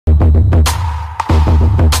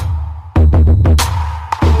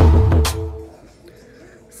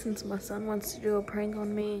since my son wants to do a prank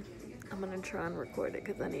on me, I'm gonna try and record it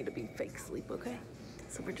because I need to be fake sleep, okay?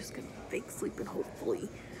 So we're just gonna fake sleep and hopefully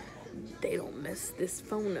they don't mess this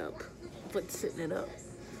phone up with sitting it up.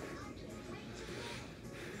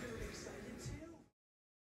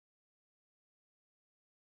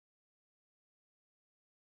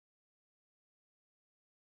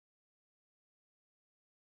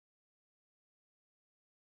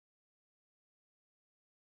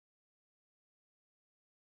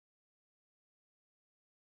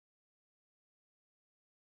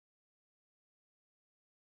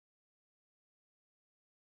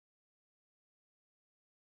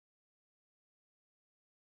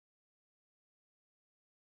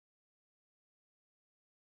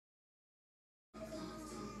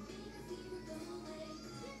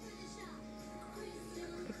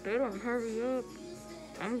 If they don't hurry up,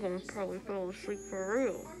 I'm gonna probably fall asleep for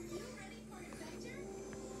real.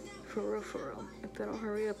 For real, for real. If they don't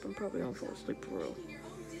hurry up, I'm probably gonna fall asleep for real.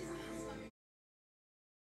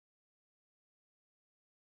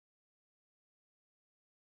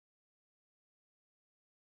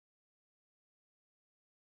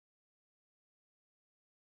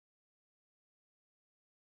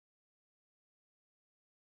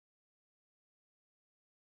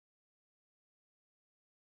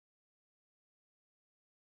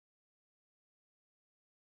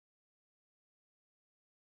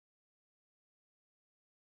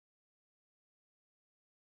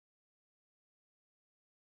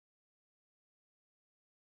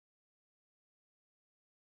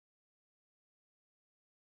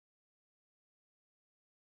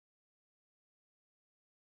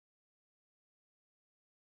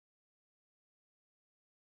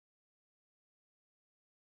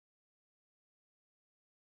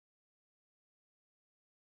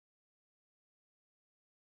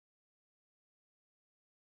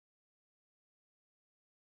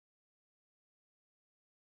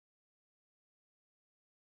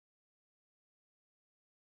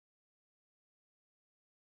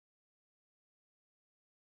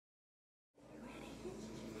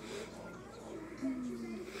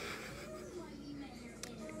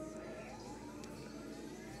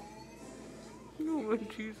 Oh,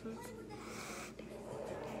 Jesus.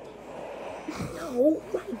 No,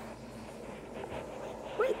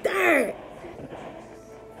 right there.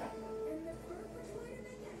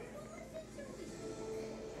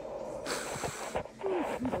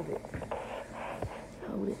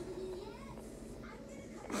 Hold it.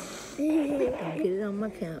 Don't get it on my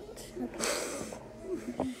couch.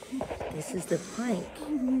 This is the prank.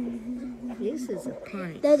 This is a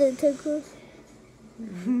prank. That it tickles.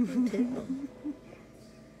 Tickle.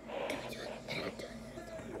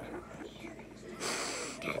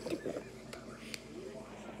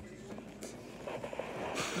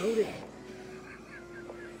 Hold it.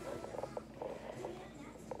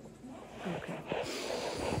 Okay.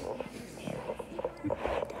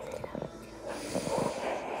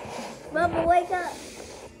 Mama, wake up.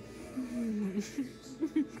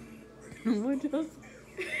 What else?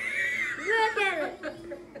 Look at it.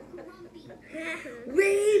 We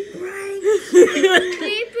prank.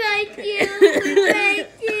 We pranked you. We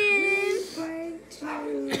pranked you. Pranked you.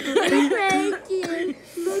 We pranked you.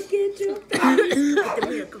 Look at your face. Go get the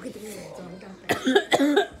mirror. Go get the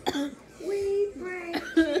mirror. We pranked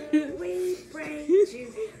you. We pranked you.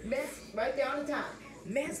 Mess right there on the top.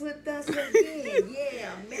 Mess with us again.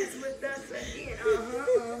 Yeah, mess with us again.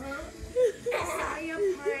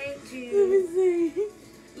 I pranked you.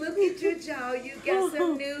 Look at your jaw. You got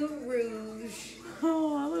some new rouge.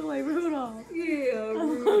 Oh, I look like Rudolph. Yeah,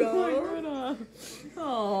 Rudolph. I look like Rudolph.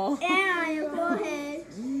 Oh. And on your forehead.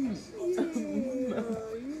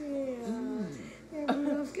 Yeah.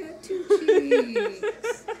 Rudolph's got two cheeks.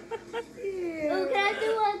 Yeah. Oh, can I do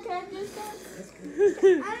one? Can I do some?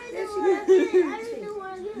 I don't know what I did. I don't know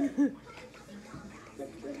what I did.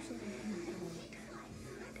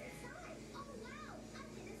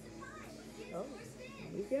 Oh,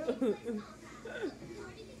 there we go.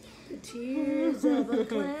 The tears of a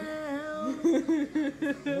clown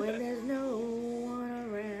when there's no one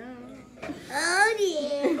around. Oh,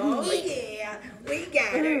 yeah. Oh yeah, we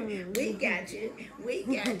got her. We got you. We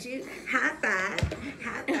got you. High five.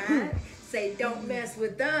 High five. Say, don't mess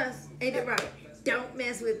with us. Ain't it right? Don't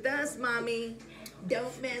mess with us, mommy.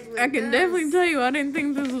 Don't mess with us. I can definitely tell you I didn't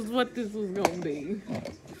think this was what this was gonna be.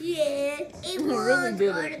 Yeah, it was really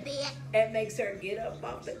did going it. to be. It makes her get up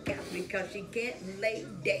off the couch because she can't lay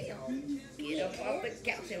down. Get up off the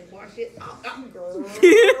couch and wash it off. Girl.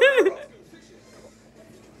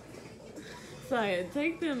 Saya,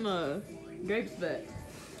 take them grapes back.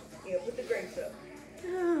 Yeah, put the grapes up.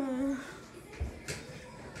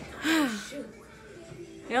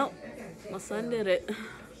 son did it.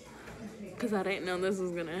 Because I didn't know this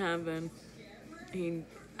was going to happen.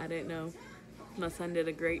 I didn't know. My son did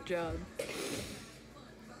a great job.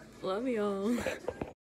 Love y'all.